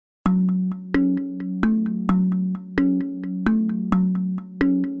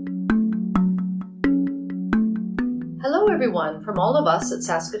everyone, from all of us at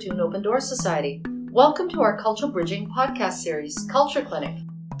Saskatoon Open Door Society. Welcome to our Cultural Bridging podcast series, Culture Clinic,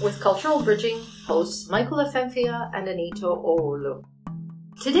 with Cultural Bridging hosts Michael Afemfia and Anito Oulu.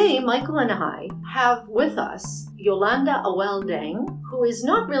 Today, Michael and I have with us Yolanda Awel-Deng, who is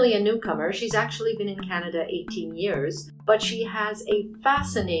not really a newcomer. She's actually been in Canada 18 years, but she has a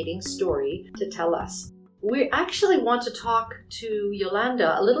fascinating story to tell us. We actually want to talk to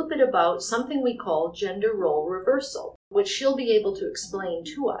Yolanda a little bit about something we call gender role reversal, which she'll be able to explain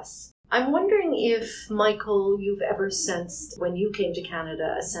to us. I'm wondering if, Michael, you've ever sensed, when you came to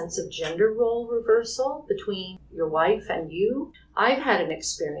Canada, a sense of gender role reversal between your wife and you? I've had an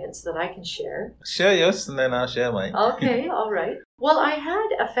experience that I can share. Share yours and then I'll share mine. Okay, all right. Well, I had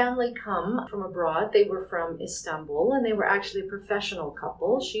a family come from abroad. They were from Istanbul, and they were actually a professional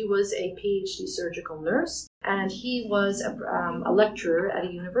couple. She was a PhD surgical nurse, and he was a lecturer at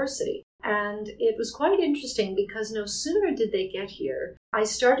a university. And it was quite interesting because no sooner did they get here, I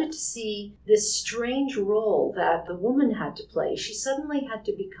started to see this strange role that the woman had to play. She suddenly had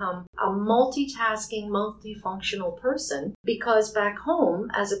to become a multitasking, multifunctional person because back home,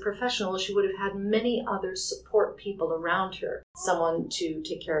 as a professional, she would have had many other support people around her. Someone to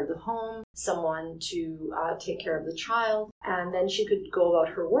take care of the home, someone to take care of the child, and then she could go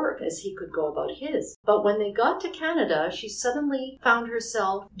about her work as he could go about his. But when they got to Canada, she suddenly found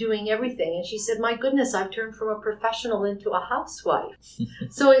herself doing everything. And she said, my goodness, I've turned from a professional into a housewife.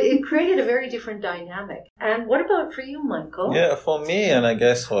 So it created a very different dynamic. And what about for you, Michael? Yeah, for me, and I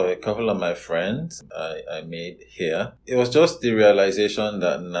guess for a couple of my friends I made here, it was just the realization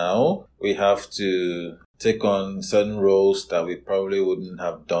that now we have to take on certain roles that we probably wouldn't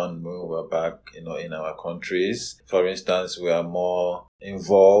have done when we were back, in our countries. For instance, we are more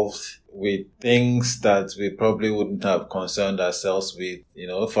involved with things that we probably wouldn't have concerned ourselves with.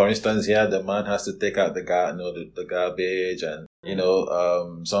 For instance, here the man has to take out the garbage, and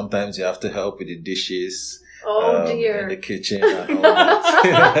sometimes you have to help with the dishes. Oh dear. In the kitchen and all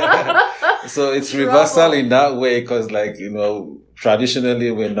that. So it's reversal in that way because,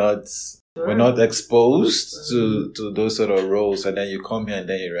 traditionally we're not exposed to those sort of roles, and then you come here and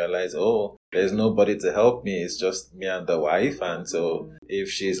then you realize, there's nobody to help me. It's just me and the wife, and so if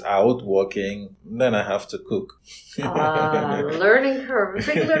she's out working, then I have to cook. Learning curve,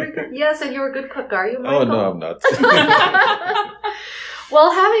 big learning curve. Yes, and you're a good cook, are you, Michael? Oh no, I'm not.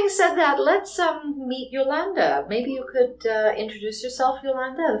 Well, having said that, let's meet Yolanda. Maybe you could introduce yourself,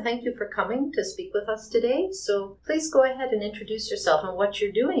 Yolanda, and thank you for coming to speak with us today. So please go ahead and introduce yourself and what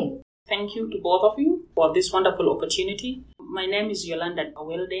you're doing. Thank you to both of you for this wonderful opportunity. My name is Yolanda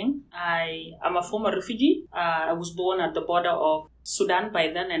Awel-Deng. I am a former refugee. I was born at the border of Sudan by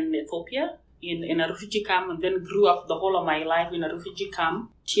then and Ethiopia in a refugee camp, and then grew up the whole of my life in a refugee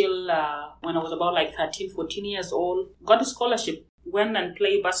camp till when I was about 13, 14 years old. Got a scholarship. Went and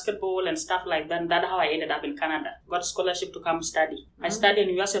played basketball and stuff like that. And that's how I ended up in Canada. Got a scholarship to come study. Mm-hmm. I studied in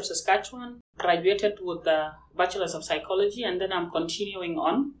University of Saskatchewan, graduated with the Bachelor's of Psychology, and then I'm continuing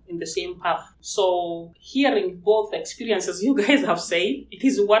on in the same path. So hearing both experiences you guys have said, it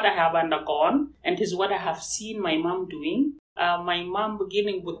is what I have undergone and it is what I have seen my mom doing. My mom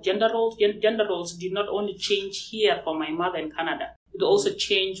beginning with gender roles. Gender roles did not only change here for my mother in Canada. It also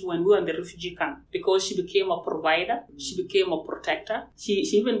changed when we were in the refugee camp because she became a provider, she became a protector. She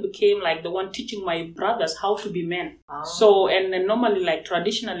even became the one teaching my brothers how to be men. Oh. So, and then normally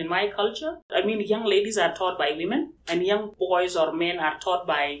traditional in my culture, young ladies are taught by women and young boys or men are taught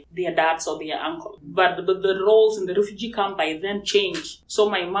by their dads or their uncle. But the roles in the refugee camp by then changed. So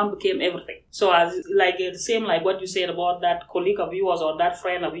my mom became everything. So as the same what you said about that colleague of yours or that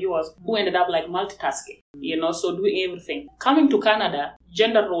friend of yours who ended up multitasking, so doing everything. Coming to Canada,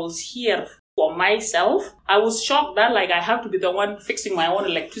 gender roles here for myself, I was shocked that I have to be the one fixing my own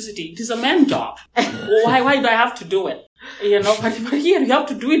electricity. It is a man's job. Why do I have to do it? But here you have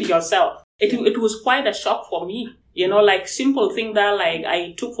to do it yourself. It was quite a shock for me. Simple thing that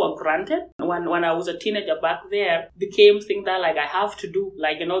I took for granted when I was a teenager back there became thing that I have to do.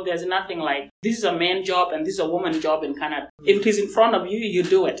 There's nothing this is a man's job and this is a woman's job in Canada. If it is in front of you, you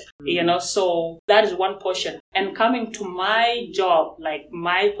do it. So that is one portion. And coming to my job,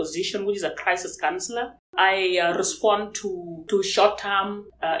 my position, which is a crisis counselor, I respond to short-term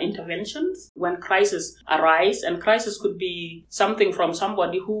interventions when crises arise, and crisis could be something from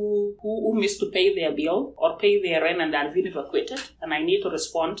somebody who missed to pay their bill or pay their rent and they're being evacuated, and I need to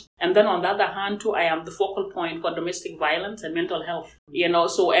respond. And then on the other hand, too, I am the focal point for domestic violence and mental health.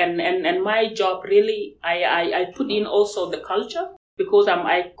 So and my job really, I put in also the culture. Because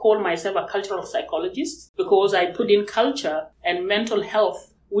I call myself a cultural psychologist, because I put in culture and mental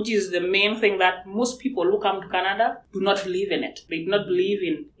health which is the main thing that most people who come to Canada do not believe in it. They do not believe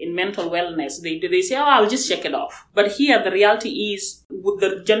in mental wellness. They say, oh, I'll just check it off. But here the reality is with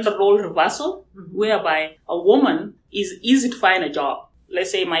the gender role reversal, whereby a woman is easy to find a job.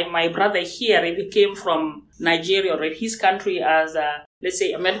 Let's say my brother here, if he came from Nigeria or his country as let's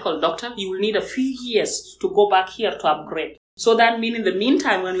say a medical doctor, he will need a few years to go back here to upgrade. So that means in the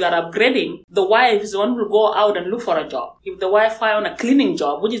meantime, when we are upgrading, the wife is the one who will go out and look for a job. If the wife found a cleaning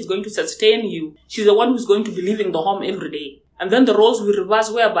job, which is going to sustain you, she's the one who's going to be leaving the home every day. And then the roles will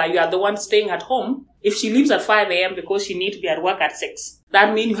reverse, whereby you are the one staying at home. If she leaves at 5 a.m. because she needs to be at work at 6,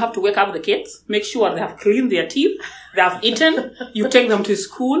 that means you have to wake up the kids, make sure they have cleaned their teeth, they have eaten, you take them to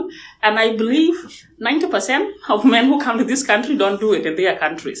school. And I believe 90% of men who come to this country don't do it in their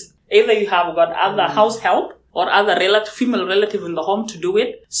countries. Either you have got other house help or other female relative in the home to do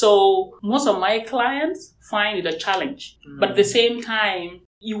it. So most of my clients find it a challenge. But at the same time,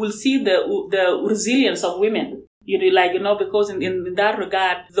 you will see the resilience of women. Because in that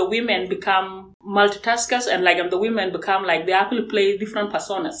regard, the women become multitaskers, and the women become they actually play different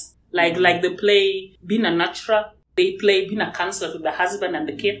personas. Like they play being a natural, they play being a counselor to the husband and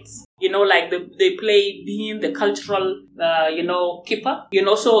the kids. They play being the cultural, keeper.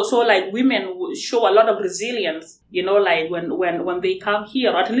 So women show a lot of resilience. When they come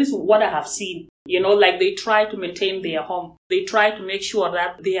here, or at least what I have seen. They try to maintain their home. They try to make sure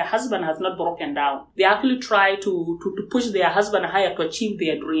that their husband has not broken down. They actually try to push their husband higher to achieve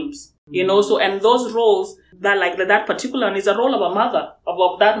their dreams. And those roles, that particular one is a role of a mother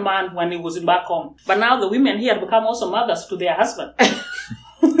of that man when he was back home. But now the women here become also mothers to their husband.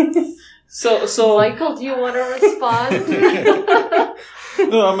 So Michael, do you want to respond?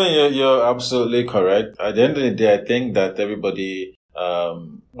 No, I mean, you're absolutely correct. At the end of the day, I think that everybody,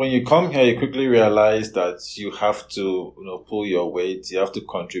 when you come here, you quickly realize that you have to, pull your weight, you have to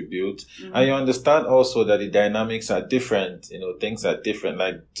contribute. And you understand also that the dynamics are different, things are different.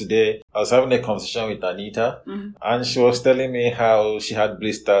 Like today, I was having a conversation with Anita, and she was telling me how she had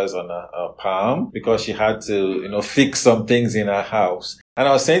blisters on her palm because she had to, fix some things in her house. And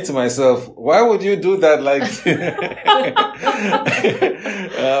I was saying to myself, why would you do that?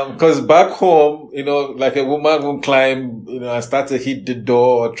 Because back home, a woman will climb, and start to hit the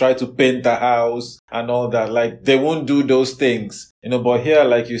door or try to paint the house and all that. They won't do those things, but here,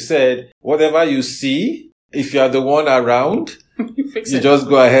 like you said, whatever you see, if you are the one around, you just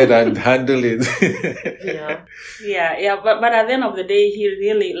go ahead and handle it. Yeah. But at the end of the day, he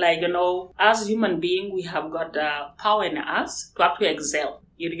really, as human being, we have got power in us to actually excel.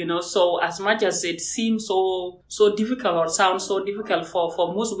 So as much as it seems so difficult or sounds so difficult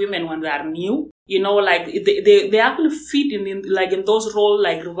for most women when they are new, they actually fit in those roles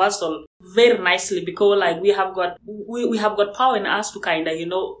reversal very nicely, because we have got power in us to kind of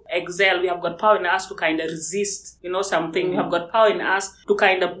excel. We have got power in us to kind of resist something. We have got power in us to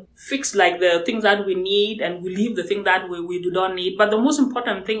kind of fix the things that we need, and we leave the thing that we do not need. But the most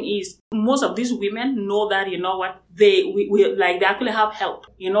important thing is most of these women know that they actually have help.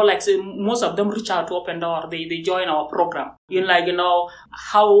 So most of them reach out to Open Door. They join our program.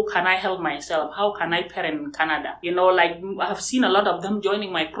 How can I help myself? How can I parent in Canada? I have seen a lot of them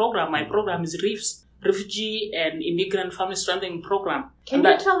joining my program. My program is RIFS, Refugee and Immigrant Family Strengthening Program. Can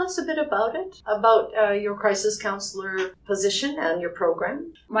you tell us a bit about it? About your crisis counselor position and your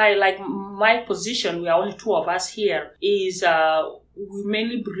program? My position, we are only two of us here, is we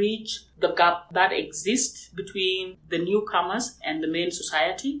mainly bridge the gap that exists between the newcomers and the main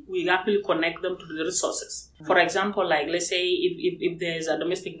society. We actually connect them to the resources. For example, let's say if there's a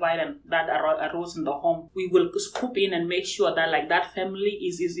domestic violence that arose in the home, we will scoop in and make sure that that family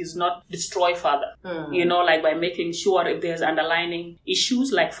is not destroyed further. By making sure if there's underlying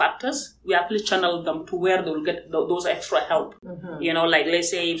issues factors, we actually channel them to where they will get those extra help. Let's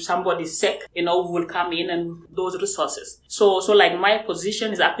say if somebody's sick, we will come in and those resources. So my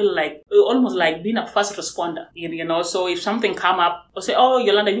position is actually almost like being a first responder. So if something come up, I'll say, oh,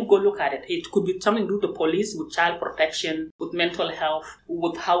 Yolanda, you go look at it. It could be something to do with the police, with child protection, with mental health,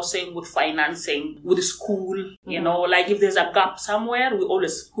 with housing, with financing, with school. If there's a gap somewhere, we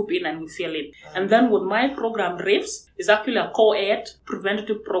always scoop in and we fill in. And then with my program, RIFS, is actually a co-ed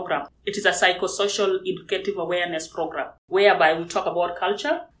preventative program. It is a psychosocial educative awareness program whereby we talk about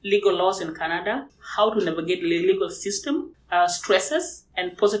culture, legal laws in Canada, how to navigate the legal system, stresses,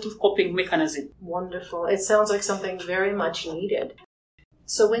 and positive coping mechanism. Wonderful. It sounds like something very much needed.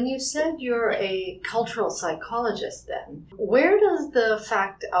 So when you said you're a cultural psychologist then, where does the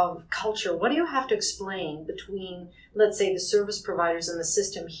fact of culture, what do you have to explain between, let's say, the service providers and the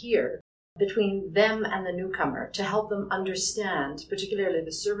system here between them and the newcomer to help them understand, particularly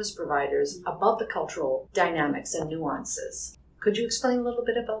the service providers, about the cultural dynamics and nuances. Could you explain a little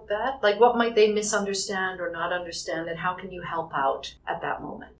bit about that? Like, what might they misunderstand or not understand, and how can you help out at that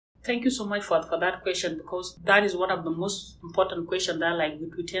moment? Thank you so much for that question, because that is one of the most important questions that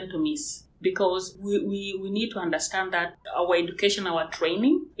we tend to miss. Because we need to understand that our education, our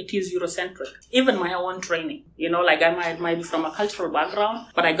training, it is Eurocentric. Even my own training, I might be from a cultural background,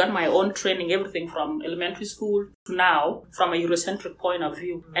 but I got my own training, everything from elementary school to now, from a Eurocentric point of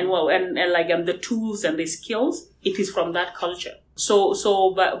view. And the tools and the skills, it is from that culture.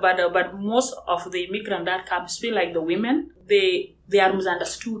 But most of the immigrant that come, especially like the women, they are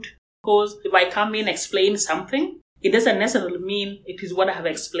misunderstood. Because if I come in, explain something, it doesn't necessarily mean it is what I have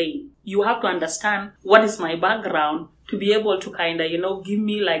explained. You have to understand what is my background to be able to kind of, give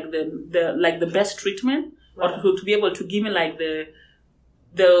me like the best treatment, right, or to be able to give me like the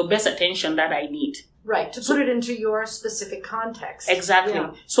best attention that I need. Right, to put it into your specific context. Exactly.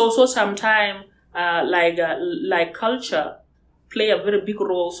 Yeah. So sometimes like culture play a very big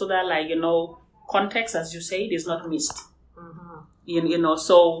role, so that context, as you say, is not missed. Mm-hmm.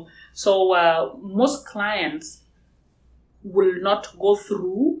 So most clients will not go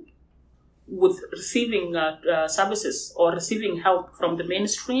through with receiving services or receiving help from the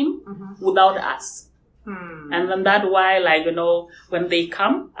mainstream, mm-hmm, without us. And then that's why, when they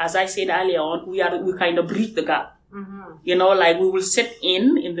come, as I said earlier on, we kind of bridge the gap. Mm-hmm. We will sit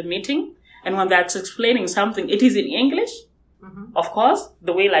in the meeting, and when they're explaining something, it is in English, mm-hmm, of course,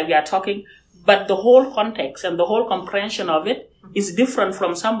 the way we are talking, but the whole context and the whole comprehension of it, mm-hmm, is different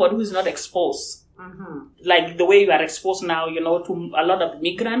from somebody who is not exposed. Mm-hmm. Like the way you are exposed now, to a lot of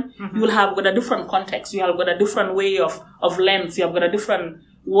migrants, mm-hmm, you will have got a different context. You have got a different way of lens. You have got a different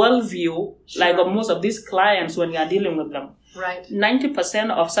worldview, sure, like most of these clients when you are dealing with them. Right. 90%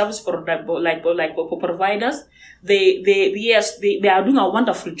 of service providers, they are doing a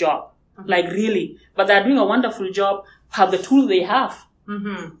wonderful job, mm-hmm, really, but they are doing a wonderful job. Have the tool they have,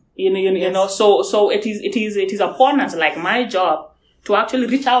 mm-hmm, yes, So it is upon us, like my job, to actually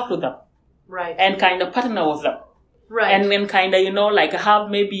reach out to them. Right. And kind of partner with them. Right. And then kind of, have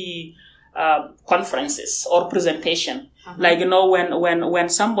maybe conferences or presentation. Mm-hmm. When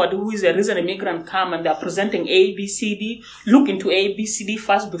somebody who is a recent immigrant come and they're presenting A, B, C, D, look into A, B, C, D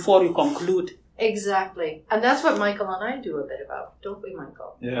first before you conclude. Exactly. And that's what Michael and I do a bit about, don't we,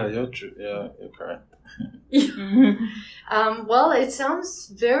 Michael? Yeah, you're true. Yeah, you're correct. Well, it sounds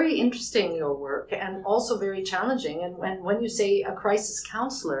very interesting, your work, and also very challenging. And when you say a crisis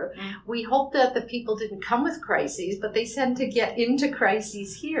counselor, we hope that the people didn't come with crises, but they tend to get into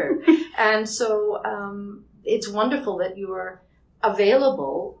crises here. And so it's wonderful that you're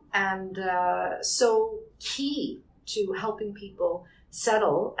available and so key to helping people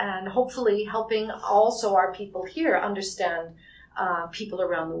settle, and hopefully helping also our people here understand people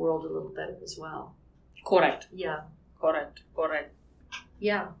around the world a little better as well. Correct. Yeah. Correct.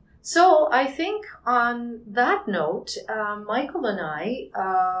 Yeah. So I think on that note, Michael and I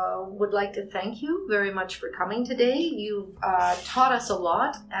would like to thank you very much for coming today. You've taught us a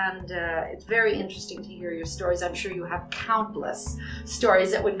lot, and it's very interesting to hear your stories. I'm sure you have countless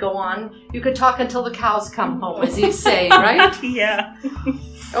stories that would go on. You could talk until the cows come home, as you say, right? Yeah.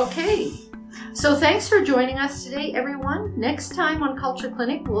 Okay. So thanks for joining us today, everyone. Next time on Culture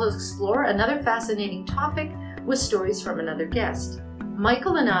Clinic, we'll explore another fascinating topic with stories from another guest.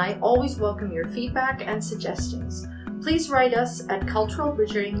 Michael and I always welcome your feedback and suggestions. Please write us at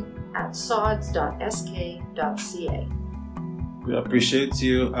culturalbridging@sods.sk.ca. We appreciate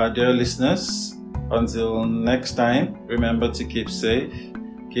you, our dear listeners. Until next time, remember to keep safe,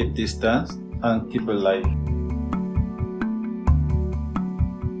 keep distance, and keep alive.